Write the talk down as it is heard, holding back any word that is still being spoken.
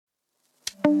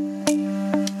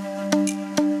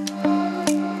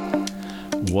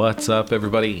What's up,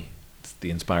 everybody? It's the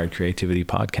Inspired Creativity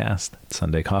Podcast,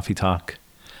 Sunday Coffee Talk.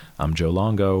 I'm Joe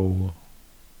Longo.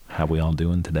 How we all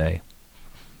doing today?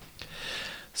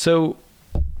 So,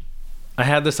 I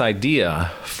had this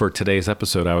idea for today's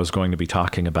episode. I was going to be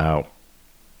talking about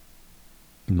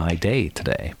my day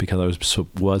today because I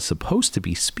was supposed to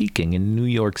be speaking in New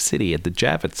York City at the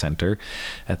Javits Center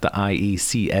at the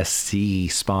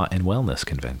IECSC Spa and Wellness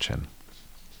Convention.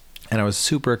 And I was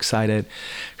super excited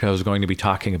because I was going to be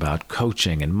talking about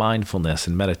coaching and mindfulness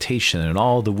and meditation and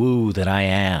all the woo that I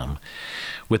am,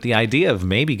 with the idea of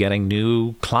maybe getting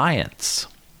new clients.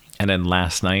 And then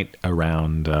last night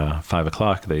around 5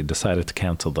 o'clock, they decided to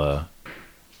cancel the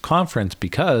conference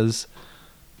because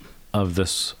of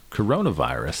this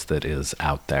coronavirus that is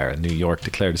out there. New York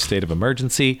declared a state of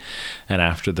emergency. And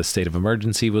after the state of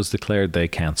emergency was declared, they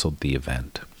canceled the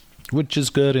event, which is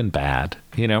good and bad,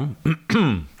 you know?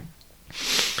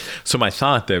 So my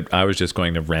thought that I was just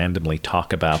going to randomly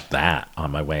talk about that on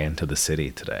my way into the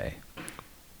city today.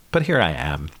 But here I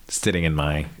am, sitting in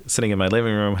my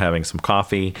living room, having some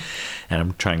coffee, and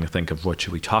I'm trying to think of what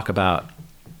should we talk about.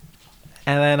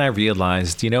 And then I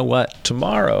realized, you know what?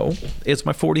 Tomorrow is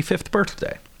my 45th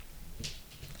birthday.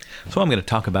 So I'm going to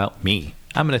talk about me.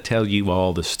 I'm going to tell you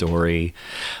all the story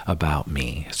about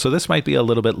me. So this might be a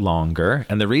little bit longer.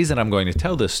 And the reason I'm going to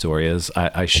tell this story is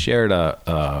I shared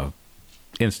a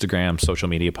Instagram social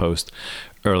media post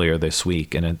earlier this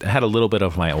week, and it had a little bit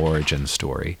of my origin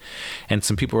story. And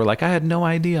some people were like, I had no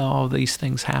idea all these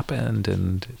things happened,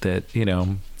 and that, you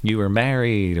know, you were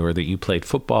married, or that you played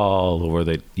football, or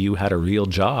that you had a real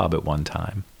job at one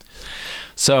time.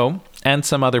 So, and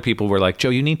some other people were like, Joe,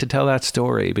 you need to tell that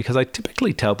story, because I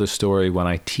typically tell the story when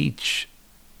I teach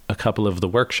a couple of the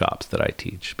workshops that I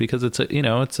teach, because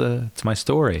it's my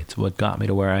story. It's what got me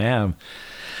to where I am.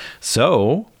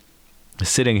 So,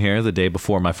 sitting here the day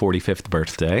before my 45th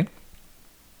birthday,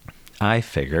 I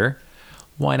figure,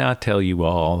 why not tell you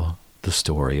all the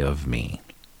story of me?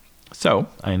 So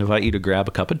I invite you to grab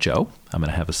a cup of Joe. I'm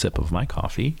going to have a sip of my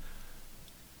coffee.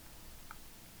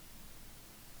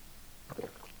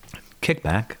 Kick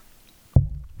back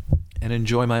and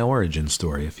enjoy my origin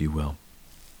story, if you will.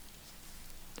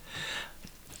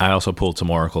 I also pulled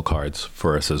some oracle cards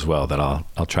for us as well that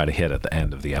I'll try to hit at the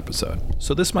end of the episode.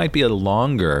 So this might be a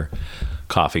longer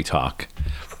coffee talk,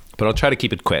 but I'll try to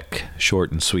keep it quick,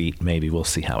 short and sweet. Maybe we'll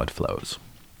see how it flows.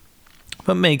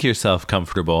 But make yourself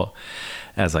comfortable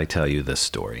as I tell you this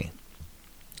story.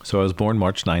 So I was born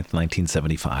March 9th,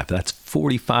 1975. That's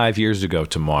 45 years ago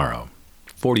tomorrow.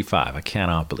 45. I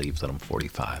cannot believe that I'm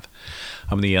 45.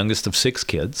 I'm the youngest of 6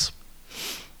 kids.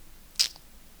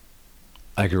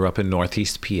 I grew up in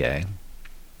Northeast PA.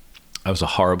 I was a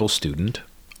horrible student.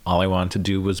 All I wanted to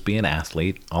do was be an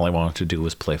athlete. All I wanted to do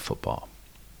was play football.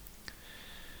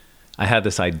 I had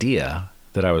this idea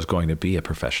that I was going to be a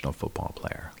professional football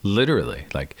player. Literally.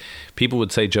 Like, people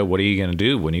would say, Joe, what are you going to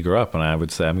do when you grow up? And I would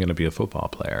say, I'm going to be a football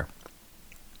player.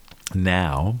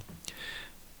 Now,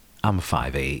 I'm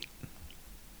 5'8".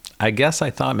 I guess I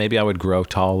thought maybe I would grow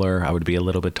taller. I would be a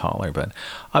little bit taller. But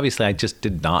obviously, I just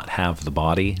did not have the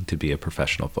body to be a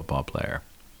professional football player.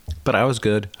 But I was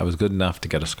good. I was good enough to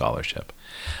get a scholarship.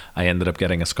 I ended up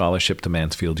getting a scholarship to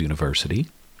Mansfield University.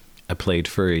 I played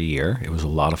for a year. It was a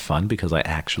lot of fun because I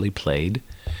actually played.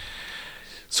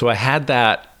 So I had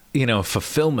that,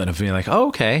 fulfillment of being like, oh,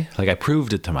 okay. Like, I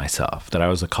proved it to myself that I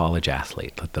was a college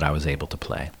athlete, that I was able to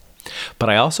play. But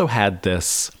I also had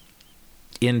this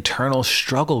internal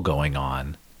struggle going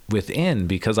on within,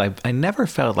 because I never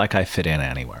felt like I fit in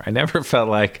anywhere. I never felt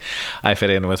like I fit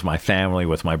in with my family,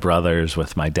 with my brothers,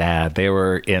 with my dad. They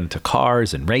were into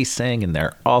cars and racing, and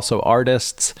they're also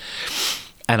artists.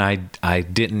 And I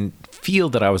didn't feel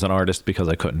that I was an artist because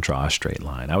I couldn't draw a straight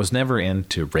line. I was never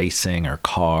into racing or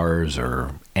cars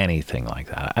or anything like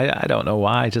that. I don't know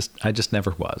why. I just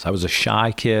never was. I was a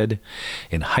shy kid.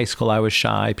 In high school, I was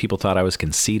shy. People thought I was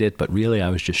conceited, but really I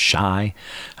was just shy.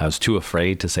 I was too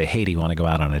afraid to say, hey, do you want to go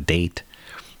out on a date?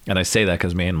 And I say that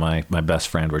because me and my best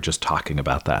friend were just talking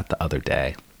about that the other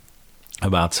day,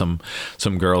 about some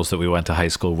girls that we went to high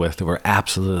school with that were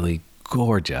absolutely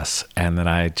gorgeous, and that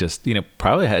I just, that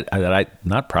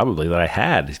I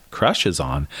had crushes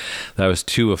on, that I was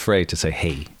too afraid to say,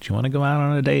 hey, do you want to go out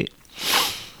on a date?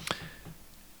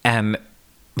 And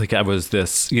like, I was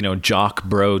this, jock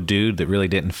bro dude that really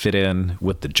didn't fit in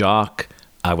with the jock.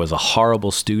 I was a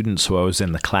horrible student, so I was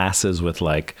in the classes with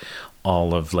like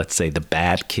all of, let's say, the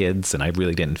bad kids, and I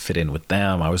really didn't fit in with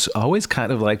them. I was always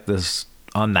kind of like this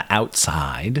on the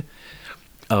outside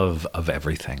of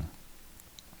everything.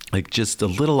 Like, just a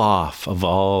little off of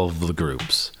all of the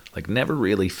groups, like never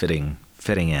really fitting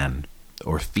in.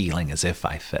 or feeling as if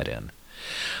I fit in.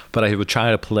 But I would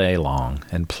try to play along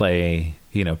and play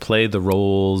the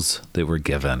roles that were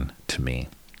given to me.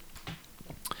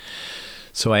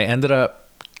 So I ended up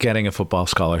getting a football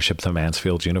scholarship to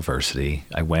Mansfield University.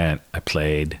 I went, I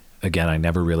played. Again, I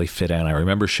never really fit in. I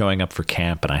remember showing up for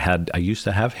camp, and I used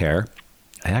to have hair.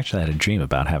 I actually had a dream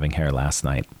about having hair last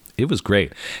night. It was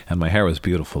great, and my hair was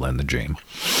beautiful in the dream.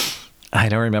 I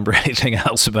don't remember anything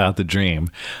else about the dream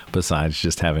besides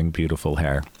just having beautiful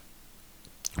hair.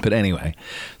 But anyway,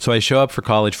 so I show up for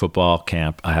college football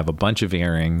camp. I have a bunch of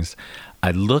earrings.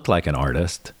 I look like an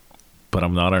artist, but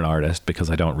I'm not an artist because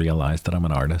I don't realize that I'm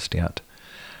an artist yet.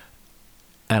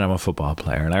 And I'm a football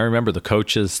player. And I remember the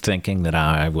coaches thinking that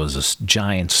I was a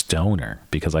giant stoner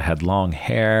because I had long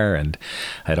hair and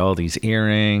I had all these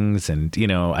earrings. And,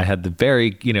 I had the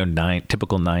very,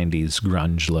 typical 90s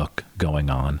grunge look going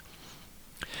on.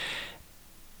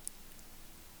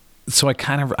 So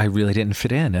I really didn't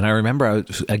fit in. And I remember I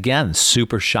was, again,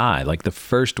 super shy. Like the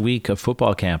first week of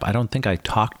football camp, I don't think I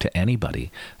talked to anybody.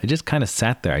 I just kind of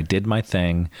sat there. I did my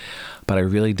thing, but I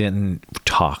really didn't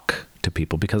talk to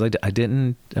people because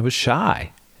I was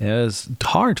shy. It was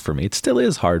hard for me. It still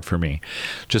is hard for me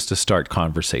just to start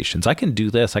conversations. I can do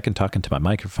this. I can talk into my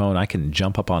microphone. I can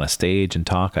jump up on a stage and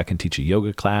talk. I can teach a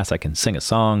yoga class. I can sing a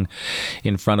song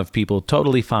in front of people.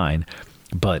 Totally fine.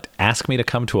 But ask me to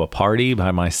come to a party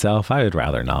by myself, I would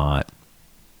rather not.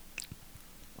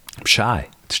 I'm shy.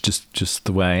 It's just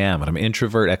the way I am. And I'm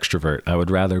introvert, extrovert. I would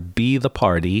rather be the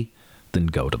party than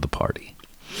go to the party.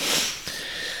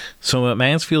 So at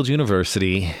Mansfield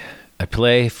University, I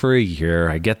play for a year.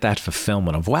 I get that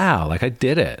fulfillment of, wow, like I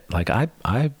did it. Like I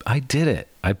did it.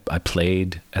 I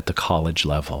played at the college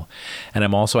level. And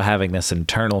I'm also having this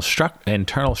internal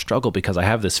struggle because I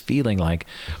have this feeling like,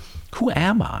 who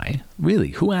am I?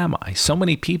 Really, who am I? So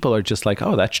many people are just like,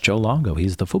 oh, that's Joe Longo.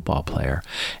 He's the football player.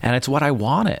 And it's what I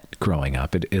wanted growing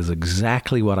up. It is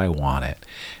exactly what I wanted.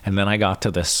 And then I got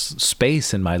to this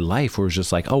space in my life where it's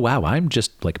just like, oh, wow, I'm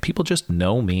just like, people just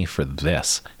know me for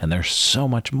this. And there's so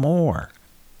much more.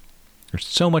 There's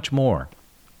so much more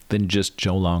than just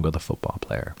Joe Longo, the football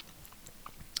player.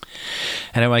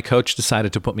 And then my coach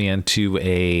decided to put me into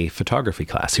a photography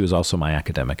class. He was also my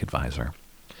academic advisor.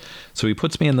 So he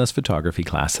puts me in this photography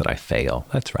class that I fail.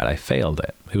 That's right, I failed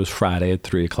it. It was Friday at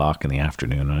 3 o'clock in the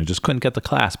afternoon, and I just couldn't get the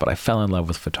class, but I fell in love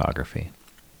with photography.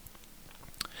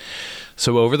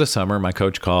 So over the summer, my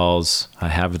coach calls. I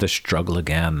have this struggle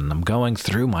again, and I'm going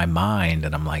through my mind,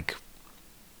 and I'm like,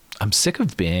 I'm sick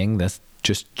of being this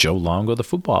just Joe Longo, the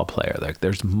football player. Like,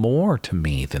 there's more to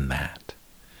me than that.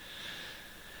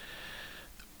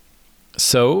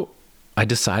 So I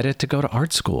decided to go to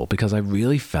art school because I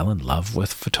really fell in love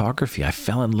with photography. I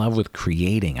fell in love with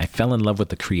creating. I fell in love with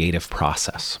the creative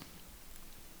process.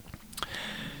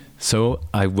 So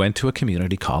I went to a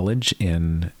community college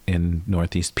in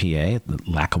Northeast PA,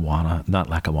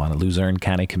 Luzerne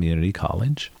County Community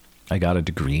College. I got a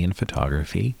degree in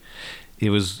photography. It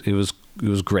was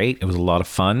great. It was a lot of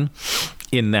fun.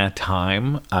 In that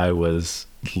time, I was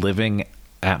living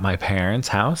at my parents'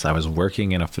 house. I was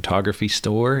working in a photography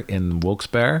store in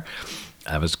Wilkes-Barre.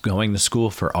 I was going to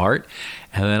school for art.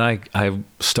 And then I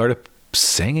started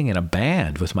singing in a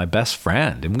band with my best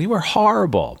friend. And we were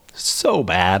horrible. So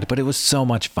bad, but it was so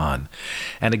much fun.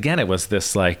 And again, it was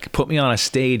this like, put me on a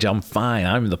stage, I'm fine,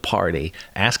 I'm the party.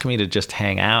 Ask me to just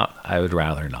hang out, I would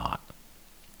rather not.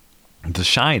 The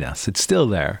shyness, it's still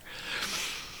there.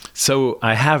 So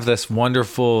I have this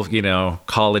wonderful,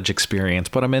 college experience,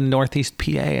 but I'm in Northeast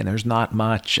PA and there's not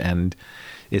much. And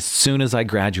as soon as I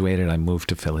graduated, I moved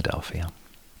to Philadelphia.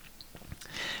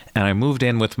 And I moved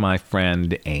in with my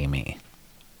friend Amy.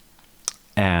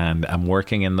 And I'm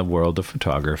working in the world of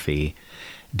photography,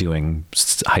 doing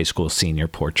high school senior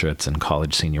portraits and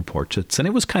college senior portraits. And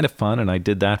it was kind of fun. And I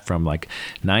did that from like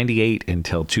 98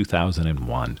 until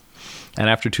 2001. And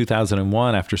after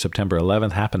 2001, after September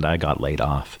 11th happened, I got laid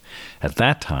off. At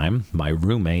that time, my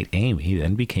roommate, Amy,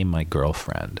 then became my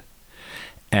girlfriend.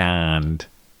 And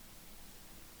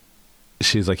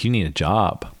she was like, you need a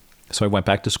job. So I went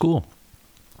back to school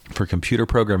for computer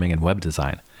programming and web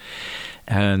design.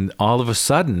 And all of a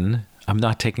sudden, I'm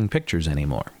not taking pictures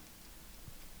anymore.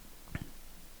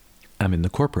 I'm in the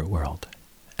corporate world.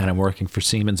 And I'm working for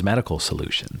Siemens Medical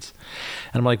Solutions.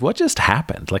 And I'm like, what just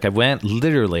happened? Like I went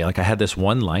literally, like I had this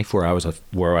one life where I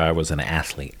was an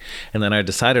athlete. And then I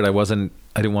decided I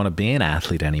didn't want to be an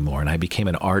athlete anymore. And I became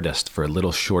an artist for a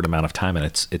little short amount of time. And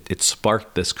it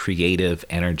sparked this creative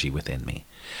energy within me.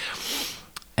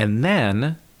 And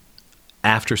then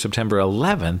after September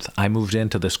 11th, I moved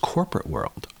into this corporate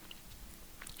world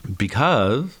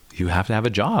because you have to have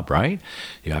a job, right?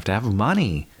 You have to have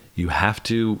money. You have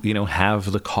to,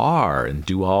 have the car and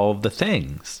do all of the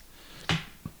things.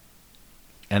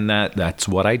 And that's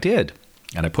what I did.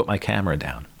 And I put my camera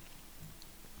down.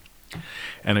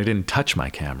 And I didn't touch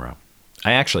my camera.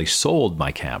 I actually sold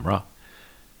my camera.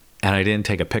 And I didn't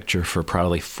take a picture for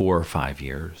probably 4 or 5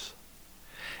 years.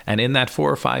 And in that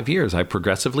 4 or 5 years, I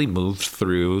progressively moved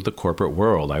through the corporate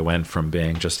world. I went from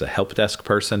being just a help desk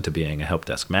person to being a help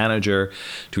desk manager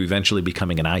to eventually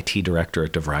becoming an IT director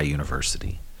at DeVry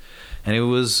University. And it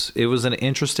was an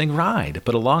interesting ride.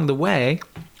 But along the way,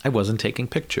 I wasn't taking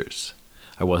pictures.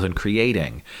 I wasn't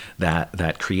creating.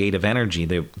 That creative energy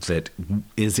that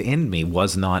is in me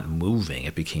was not moving.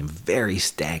 It became very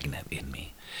stagnant in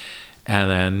me. And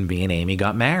then me and Amy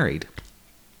got married.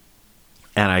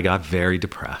 And I got very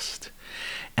depressed.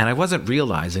 And I wasn't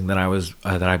realizing that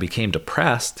I became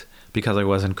depressed because I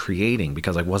wasn't creating,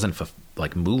 because I wasn't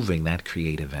moving that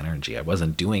creative energy. I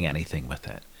wasn't doing anything with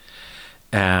it.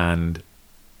 And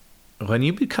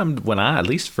at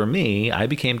least for me, I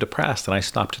became depressed and I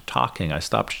stopped talking. I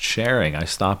stopped sharing. I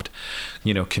stopped,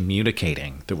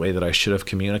 communicating the way that I should have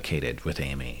communicated with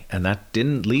Amy. And that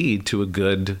didn't lead to a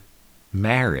good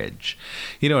marriage,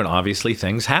 and obviously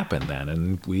things happened then,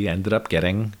 and we ended up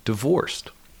getting divorced.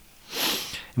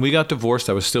 And we got divorced.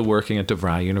 I was still working at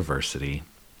DeVry University.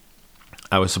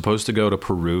 I was supposed to go to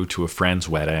Peru to a friend's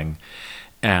wedding,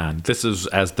 and this is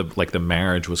as the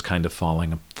marriage was kind of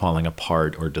falling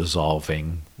apart or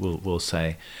dissolving, we'll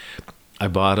say. I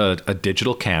bought a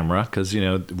digital camera because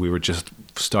we were just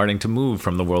starting to move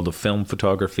from the world of film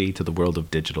photography to the world of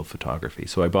digital photography.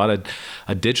 So I bought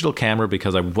a digital camera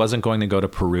because I wasn't going to go to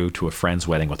Peru to a friend's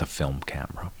wedding with a film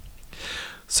camera.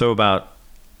 So about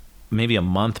maybe a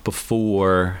month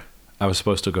before I was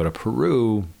supposed to go to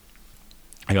Peru,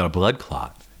 I got a blood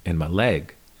clot in my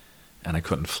leg and I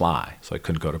couldn't fly. So I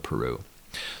couldn't go to Peru.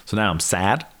 So now I'm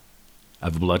sad. I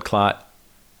have a blood clot.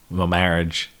 My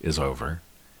marriage is over,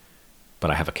 but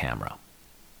I have a camera.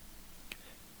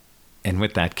 And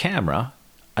with that camera,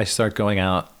 I start going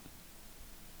out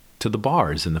to the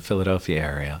bars in the Philadelphia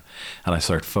area, and I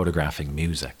start photographing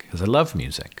music because I love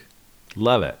music.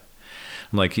 Love it.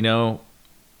 I'm like, I'll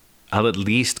at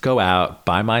least go out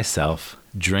by myself,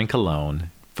 drink alone,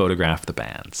 photograph the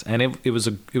bands. And it was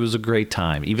a great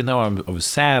time. Even though I was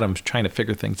sad, I'm trying to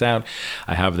figure things out.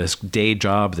 I have this day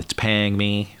job that's paying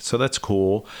me, so that's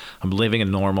cool. I'm living a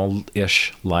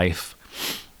normal-ish life,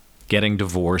 getting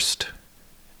divorced.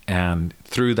 And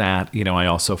through that, I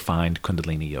also find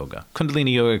Kundalini Yoga.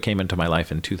 Kundalini Yoga came into my life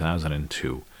in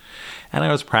 2002. And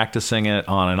I was practicing it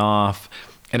on and off.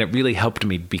 And it really helped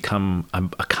me become a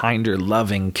kinder,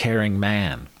 loving, caring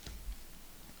man.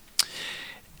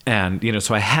 And,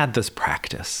 so I had this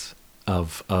practice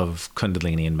of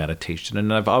Kundalini and meditation.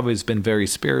 And I've always been very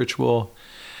spiritual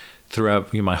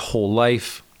throughout my whole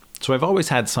life. So I've always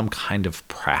had some kind of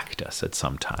practice at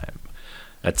some time,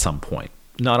 at some point.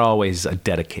 Not always a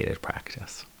dedicated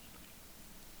practice.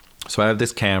 So I have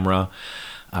this camera.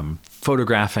 I'm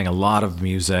photographing a lot of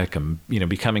music. I'm,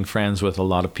 becoming friends with a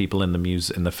lot of people in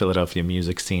the Philadelphia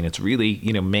music scene. It's really,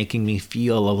 making me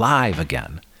feel alive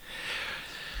again.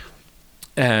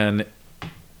 And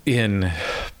in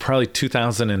probably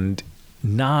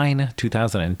 2009,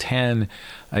 2010,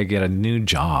 I get a new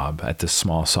job at this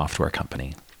small software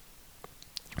company,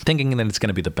 thinking that it's going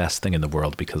to be the best thing in the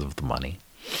world because of the money.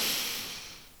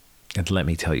 And let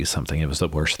me tell you something, it was the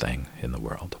worst thing in the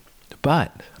world.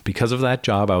 But because of that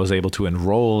job, I was able to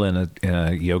enroll in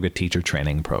a yoga teacher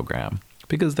training program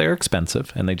because they're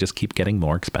expensive and they just keep getting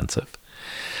more expensive.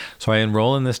 So I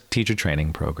enroll in this teacher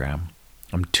training program.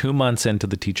 I'm 2 months into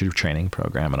the teacher training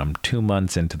program, and I'm 2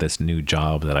 months into this new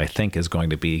job that I think is going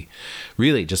to be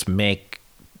really just make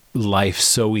life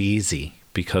so easy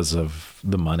because of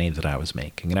the money that I was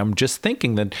making. And I'm just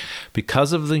thinking that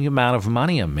because of the amount of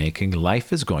money I'm making,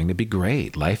 life is going to be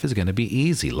great. Life is going to be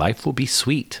easy. Life will be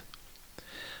sweet.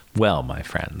 Well, my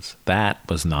friends, that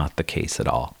was not the case at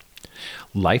all.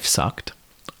 Life sucked.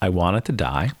 I wanted to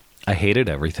die. I hated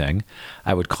everything.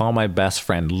 I would call my best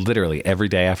friend literally every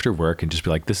day after work and just be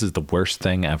like, this is the worst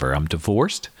thing ever. I'm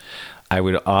divorced. I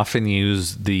would often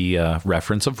use the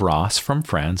reference of Ross from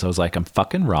Friends. I was like, I'm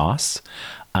fucking Ross.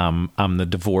 I'm the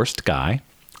divorced guy.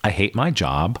 I hate my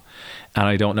job and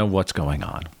I don't know what's going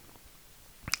on.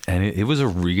 And it was a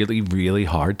really, really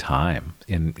hard time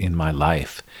in my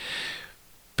life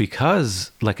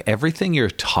because like everything you're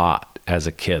taught as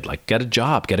a kid, like get a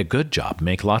job, get a good job,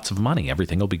 make lots of money,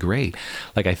 everything will be great.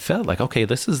 Like I felt like, okay,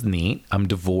 this is neat. I'm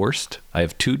divorced. I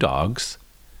have 2 dogs,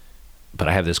 but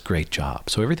I have this great job.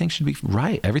 So everything should be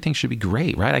right. Everything should be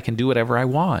great, right? I can do whatever I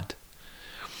want.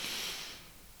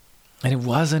 And it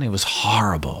wasn't, it was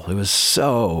horrible. It was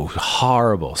so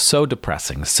horrible, so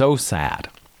depressing, so sad.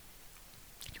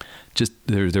 Just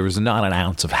there was not an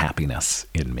ounce of happiness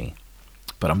in me.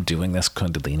 But I'm doing this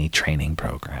Kundalini training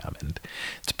program, and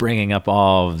it's bringing up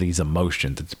all of these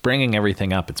emotions. It's bringing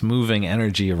everything up. It's moving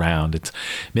energy around. It's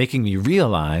making me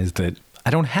realize that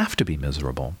I don't have to be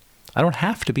miserable. I don't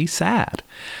have to be sad,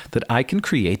 that I can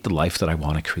create the life that I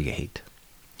want to create.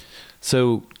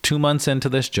 So 2 months into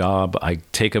this job, I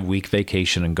take a week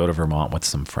vacation and go to Vermont with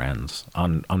some friends.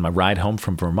 On my ride home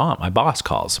from Vermont, my boss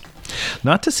calls,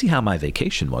 not to see how my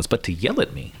vacation was, but to yell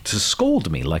at me, to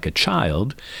scold me like a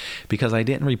child because I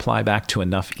didn't reply back to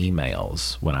enough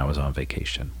emails when I was on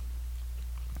vacation.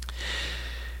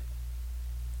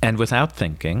 And without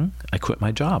thinking, I quit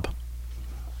my job.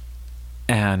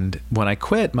 And when I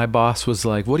quit, my boss was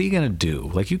like, what are you going to do?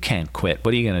 Like, you can't quit.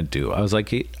 What are you going to do? I was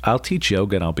like, I'll teach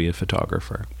yoga and I'll be a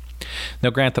photographer. Now,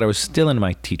 granted, I was still in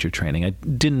my teacher training. I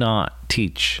did not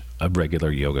teach a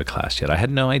regular yoga class yet. I had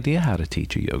no idea how to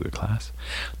teach a yoga class,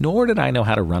 nor did I know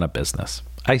how to run a business.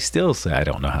 I still say I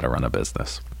don't know how to run a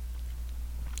business.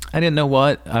 I didn't know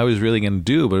what I was really going to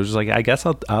do, but it was like, I guess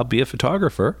I'll be a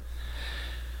photographer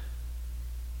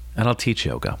and I'll teach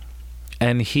yoga.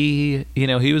 And he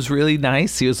was really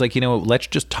nice. He was like, let's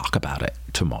just talk about it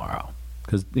tomorrow.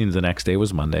 Because the next day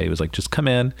was Monday. He was like, just come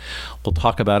in. We'll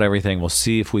talk about everything. We'll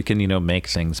see if we can, make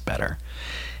things better.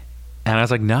 And I was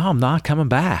like, no, I'm not coming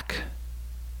back.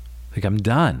 Like, I'm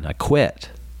done. I quit.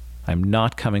 I'm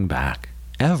not coming back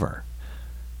ever.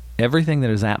 Everything that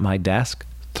is at my desk,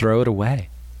 throw it away.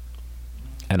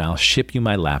 And I'll ship you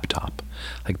my laptop.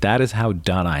 Like, that is how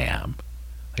done I am.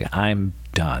 Like, I'm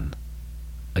done.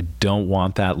 I don't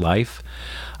want that life.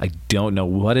 I don't know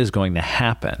what is going to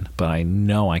happen, but I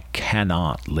know I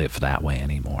cannot live that way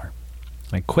anymore.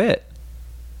 I quit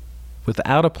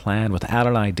without a plan, without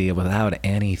an idea, without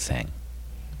anything.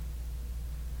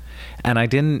 And I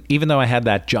didn't, even though I had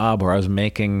that job where I was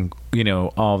making,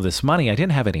 all this money, I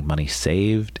didn't have any money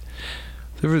saved.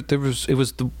 It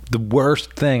was the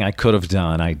worst thing I could have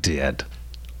done. I did.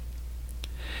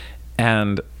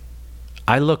 And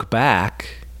I look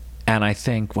back and I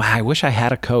think, wow, I wish I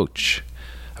had a coach.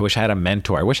 I wish I had a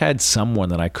mentor. I wish I had someone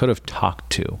that I could have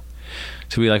talked to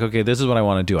be like, okay, this is what I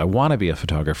want to do. I want to be a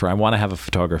photographer. I want to have a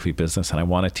photography business and I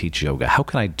want to teach yoga. How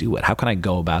can I do it? How can I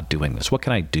go about doing this? What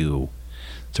can I do?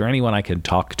 Is there anyone I can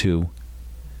talk to?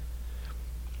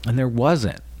 And there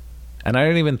wasn't. And I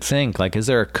didn't even think, like, is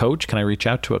there a coach? Can I reach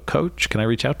out to a coach? Can I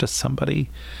reach out to somebody?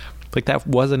 Like, that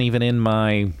wasn't even in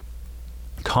my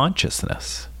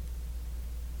consciousness.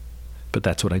 But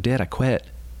that's what I did. I quit.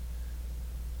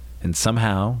 And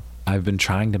somehow I've been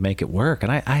trying to make it work.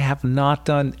 And I have not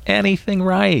done anything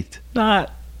right.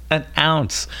 Not an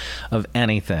ounce of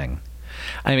anything.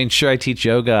 I mean, sure, I teach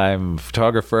yoga. I'm a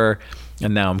photographer.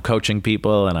 And now I'm coaching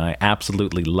people. And I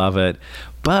absolutely love it.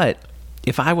 But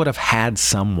if I would have had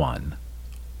someone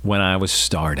when I was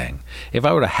starting, if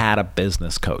I would have had a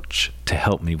business coach to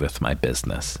help me with my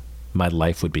business, my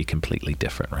life would be completely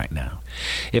different right now.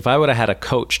 If I would have had a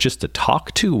coach just to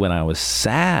talk to when I was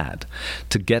sad,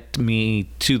 to get me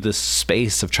to the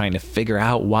space of trying to figure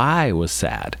out why I was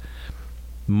sad,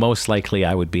 most likely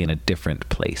I would be in a different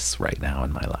place right now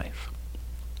in my life.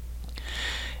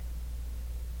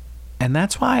 And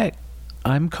that's why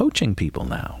I'm coaching people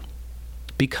now.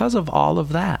 Because of all of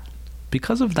that.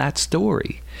 Because of that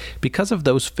story. Because of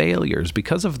those failures.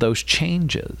 Because of those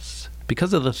changes.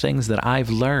 Because of the things that I've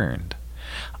learned,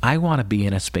 I want to be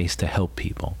in a space to help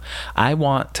people. I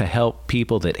want to help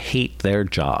people that hate their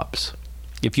jobs.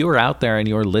 If you're out there and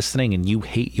you're listening and you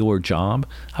hate your job,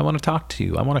 I want to talk to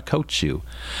you. I want to coach you.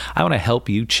 I want to help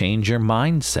you change your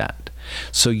mindset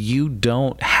so you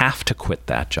don't have to quit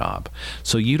that job.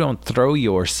 So you don't throw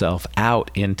yourself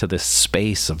out into this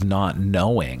space of not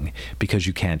knowing because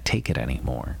you can't take it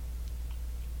anymore.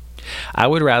 I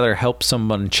would rather help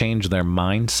someone change their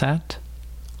mindset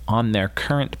on their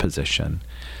current position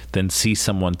than see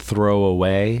someone throw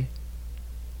away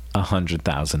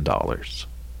 $100,000.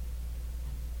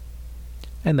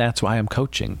 And that's why I'm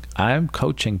coaching. I'm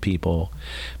coaching people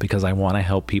because I want to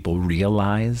help people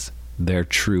realize their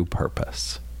true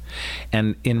purpose.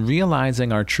 And in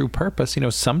realizing our true purpose,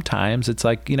 sometimes it's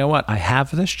like, you know what? I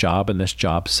have this job and this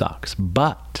job sucks.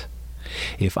 But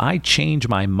if I change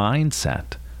my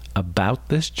mindset about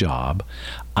this job,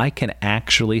 I can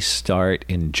actually start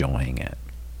enjoying it.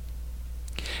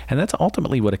 And that's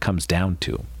ultimately what it comes down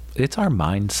to. It's our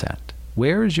mindset.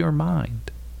 Where is your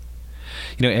mind?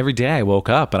 Every day I woke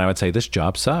up and I would say, this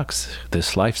job sucks.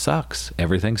 This life sucks.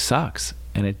 Everything sucks.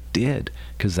 And it did,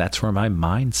 because that's where my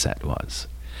mindset was.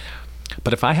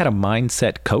 But if I had a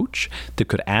mindset coach that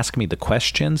could ask me the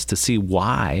questions to see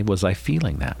why was I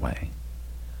feeling that way?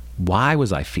 Why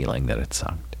was I feeling that it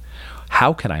sucked?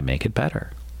 How can I make it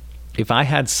better? If I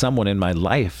had someone in my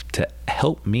life to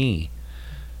help me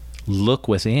look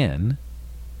within,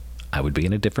 I would be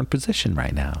in a different position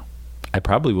right now. I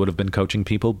probably would have been coaching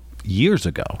people years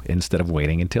ago instead of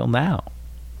waiting until now.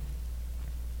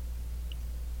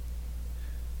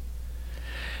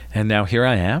 And now here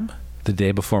I am, the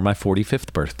day before my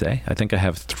 45th birthday. I think I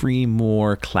have 3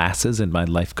 more classes in my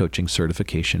life coaching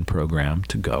certification program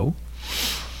to go.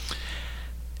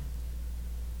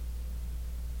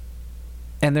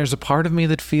 And there's a part of me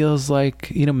that feels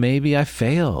like, maybe I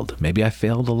failed. Maybe I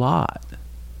failed a lot.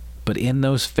 But in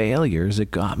those failures,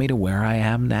 it got me to where I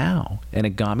am now. And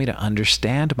it got me to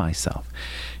understand myself.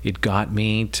 It got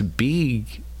me to be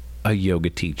a yoga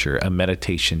teacher, a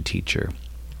meditation teacher,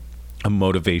 a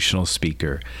motivational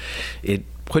speaker. It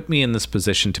put me in this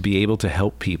position to be able to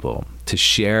help people, to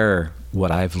share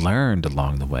what I've learned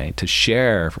along the way, to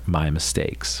share my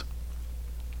mistakes.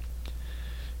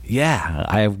 Yeah,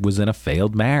 I was in a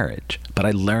failed marriage, but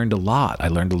I learned a lot. I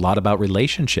learned a lot about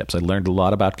relationships. I learned a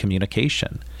lot about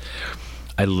communication.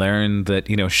 I learned that,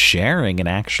 sharing and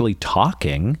actually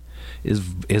talking is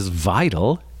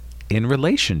vital in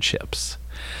relationships.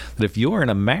 That if you're in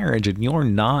a marriage and you're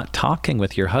not talking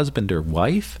with your husband or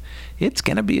wife, it's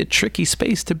going to be a tricky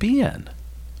space to be in.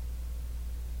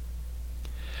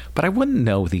 But I wouldn't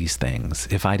know these things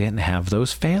if I didn't have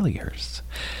those failures.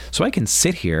 So I can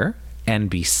sit here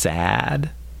and be sad,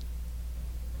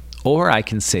 or I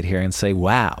can sit here and say,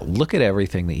 wow, look at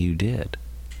everything that you did.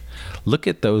 Look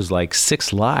at those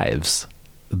 6 lives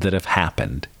that have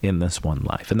happened in this one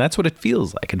life. And that's what it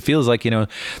feels like. It feels like,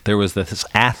 there was this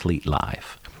athlete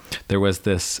life. There was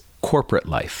this corporate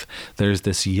life. There's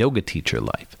this yoga teacher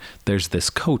life. There's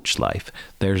this coach life.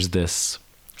 There's this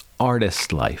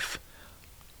artist life.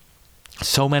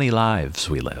 So many lives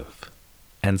we live.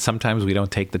 And sometimes we don't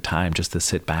take the time just to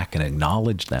sit back and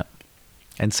acknowledge them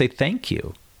and say, thank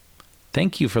you.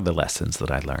 Thank you for the lessons that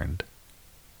I learned.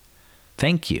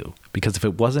 Thank you. Because if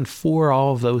it wasn't for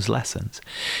all of those lessons,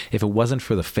 if it wasn't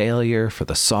for the failure, for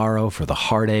the sorrow, for the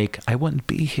heartache, I wouldn't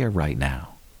be here right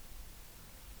now.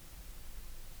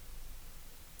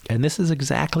 And this is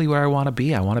exactly where I want to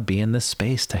be. I want to be in this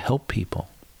space to help people.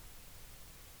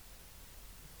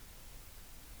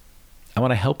 I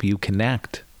want to help you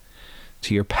connect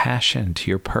to your passion,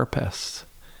 to your purpose.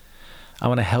 I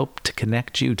want to help to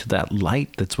connect you to that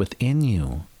light that's within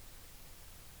you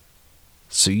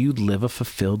so you live a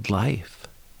fulfilled life.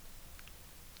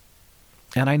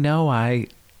 And I know I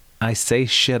say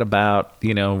shit about,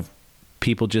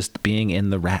 people just being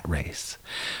in the rat race.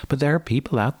 But there are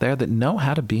people out there that know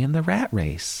how to be in the rat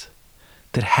race,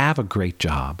 that have a great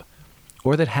job,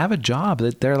 or that have a job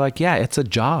that they're like, yeah, it's a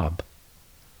job.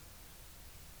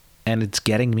 And it's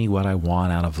getting me what I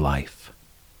want out of life.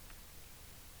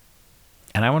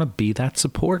 And I want to be that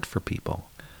support for people.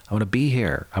 I want to be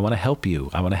here. I want to help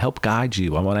you. I want to help guide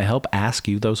you. I want to help ask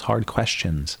you those hard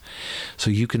questions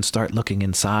so you can start looking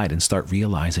inside and start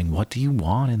realizing, what do you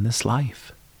want in this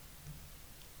life?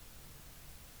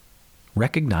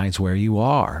 Recognize where you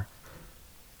are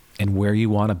and where you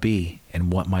want to be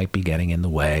and what might be getting in the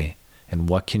way, and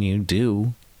what can you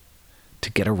do to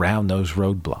get around those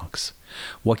roadblocks.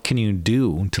 What can you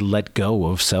do to let go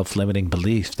of self-limiting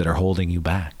beliefs that are holding you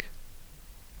back?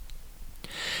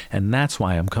 And that's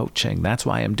why I'm coaching. That's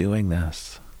why I'm doing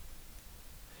this.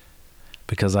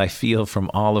 Because I feel from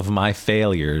all of my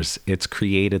failures, it's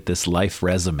created this life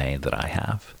resume that I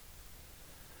have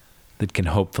that can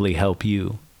hopefully help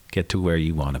you get to where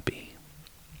you want to be.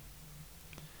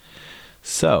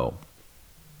 So,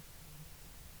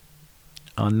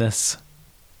 on this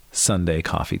Sunday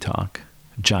coffee talk,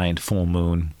 giant full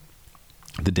moon,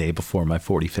 the day before my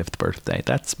 45th birthday.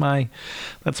 That's my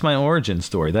origin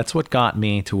story. That's what got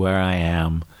me to where I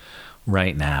am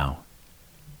right now.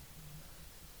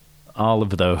 All of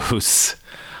those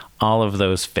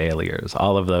failures,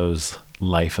 all of those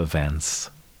life events,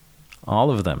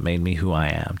 all of them made me who I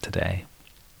am today.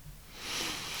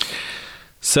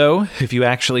 So if you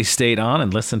actually stayed on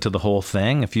and listened to the whole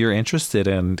thing, if you're interested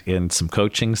in some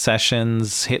coaching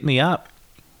sessions, hit me up.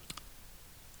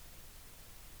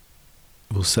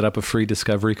 We'll set up a free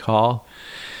discovery call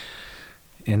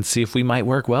and see if we might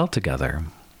work well together.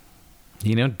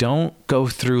 Don't go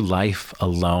through life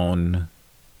alone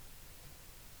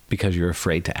because you're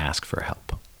afraid to ask for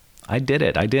help. I did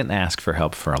it. I didn't ask for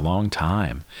help for a long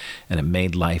time, and it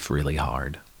made life really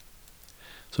hard.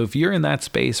 So if you're in that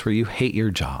space where you hate your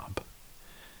job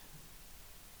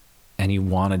and you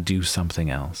want to do something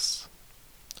else,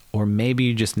 Or maybe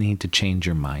you just need to change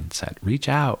your mindset. Reach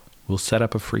out. We'll set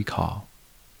up a free call.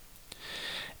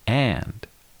 And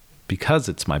because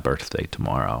it's my birthday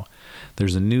tomorrow,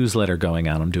 there's a newsletter going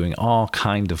out. I'm doing all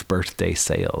kind of birthday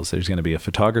sales. There's going to be a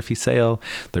photography sale.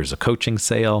 There's a coaching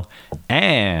sale.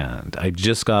 And I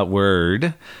just got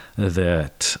word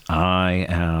that I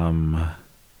am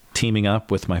teaming up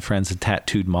with my friends at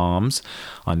Tattooed Moms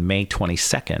on May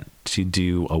 22nd to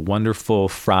do a wonderful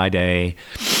Friday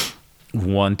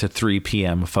 1 to 3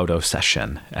 p.m. photo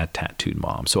session at Tattooed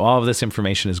Mom. So all of this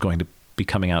information is going to be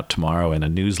coming out tomorrow in a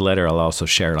newsletter. I'll also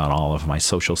share it on all of my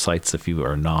social sites if you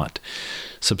are not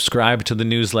subscribed to the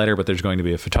newsletter, but there's going to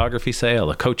be a photography sale,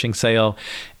 a coaching sale,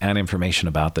 and information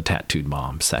about the Tattooed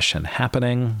Mom session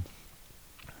happening.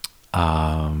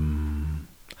 I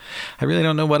really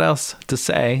don't know what else to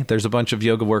say. There's a bunch of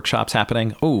yoga workshops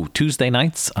happening. Oh, Tuesday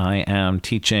nights, I am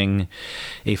teaching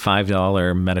a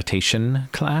 $5 meditation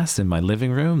class in my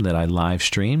living room that I live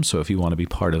stream. So if you want to be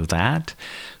part of that,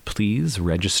 please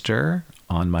register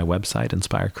on my website,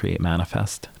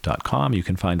 inspirecreatemanifest.com. You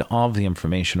can find all of the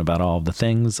information about all of the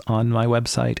things on my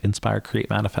website,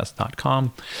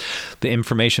 inspirecreatemanifest.com. The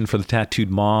information for the Tattooed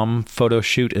Mom photo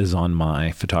shoot is on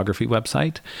my photography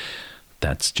website.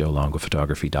 That's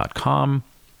joelongophotography.com.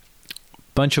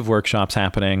 Bunch of workshops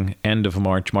happening. End of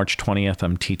March, March 20th,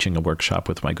 I'm teaching a workshop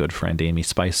with my good friend Amy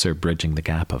Spicer, Bridging the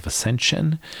Gap of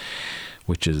Ascension,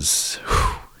 which is,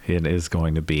 it is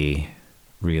going to be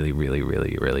really, really,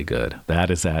 really, really good. That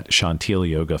is at Chantil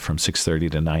Yoga from 6:30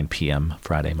 to 9 p.m.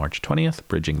 Friday, March 20th,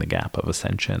 Bridging the Gap of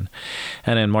Ascension.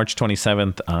 And then March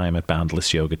 27th, I'm at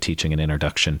Boundless Yoga teaching an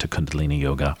introduction to Kundalini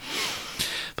Yoga.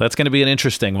 That's going to be an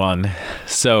interesting one.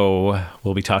 So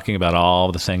we'll be talking about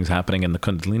all the things happening in the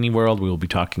Kundalini world. We will be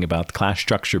talking about the class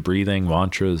structure, breathing,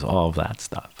 mantras, all of that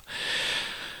stuff.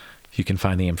 You can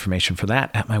find the information for that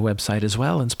at my website as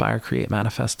well,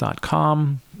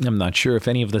 inspirecreatemanifest.com. I'm not sure if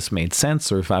any of this made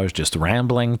sense or if I was just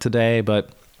rambling today,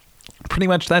 but pretty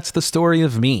much that's the story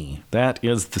of me. That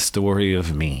is the story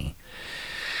of me.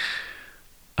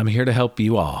 I'm here to help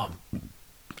you all.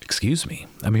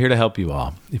 I'm here to help you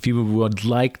all. If you would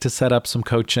like to set up some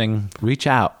coaching, reach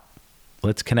out.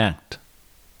 Let's connect.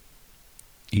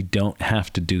 You don't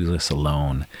have to do this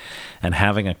alone. And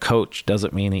having a coach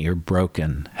doesn't mean that you're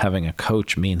broken. Having a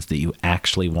coach means that you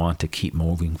actually want to keep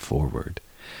moving forward,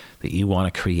 that you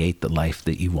want to create the life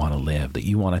that you want to live, that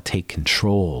you want to take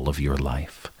control of your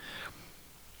life.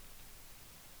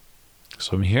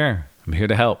 So I'm here. I'm here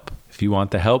to help. If you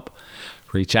want the help,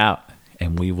 reach out.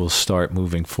 And we will start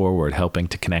moving forward, helping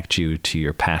to connect you to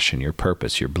your passion, your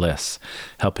purpose, your bliss,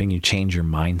 helping you change your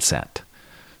mindset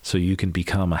so you can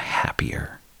become a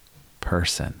happier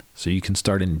person, so you can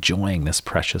start enjoying this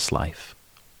precious life.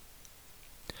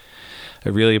 I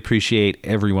really appreciate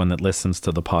everyone that listens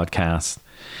to the podcast.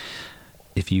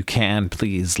 If you can,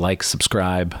 please like,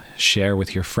 subscribe, share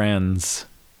with your friends,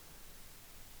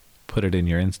 put it in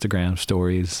your Instagram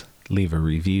stories. Leave a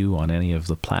review on any of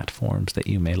the platforms that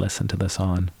you may listen to this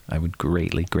on. I would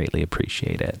greatly, greatly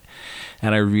appreciate it.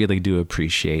 And I really do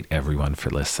appreciate everyone for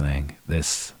listening.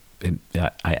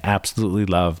 I absolutely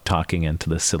love talking into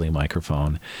this silly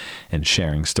microphone and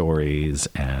sharing stories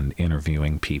and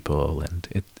interviewing people.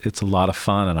 And it's a lot of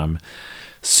fun. And I'm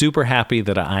super happy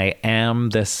that I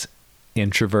am this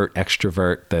introvert,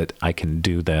 extrovert, that I can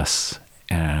do this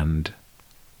and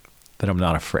that I'm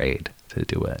not afraid to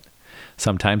do it.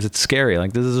 Sometimes it's scary.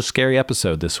 Like, this is a scary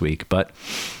episode this week, but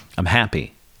I'm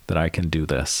happy that I can do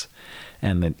this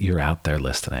and that you're out there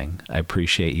listening. I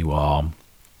appreciate you all.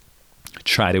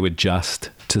 Try to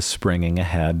adjust to springing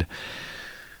ahead.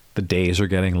 The days are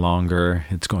getting longer.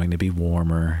 It's going to be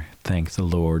warmer. Thank the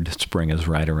Lord. Spring is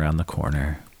right around the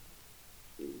corner.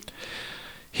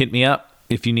 Hit me up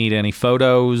if you need any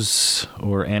photos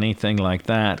or anything like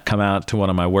that. Come out to one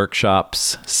of my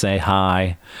workshops. Say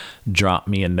hi. Drop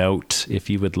me a note if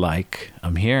you would like.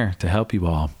 I'm here to help you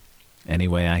all any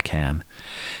way I can.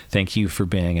 Thank you for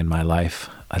being in my life.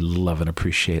 I love and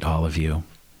appreciate all of you.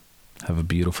 Have a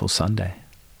beautiful Sunday.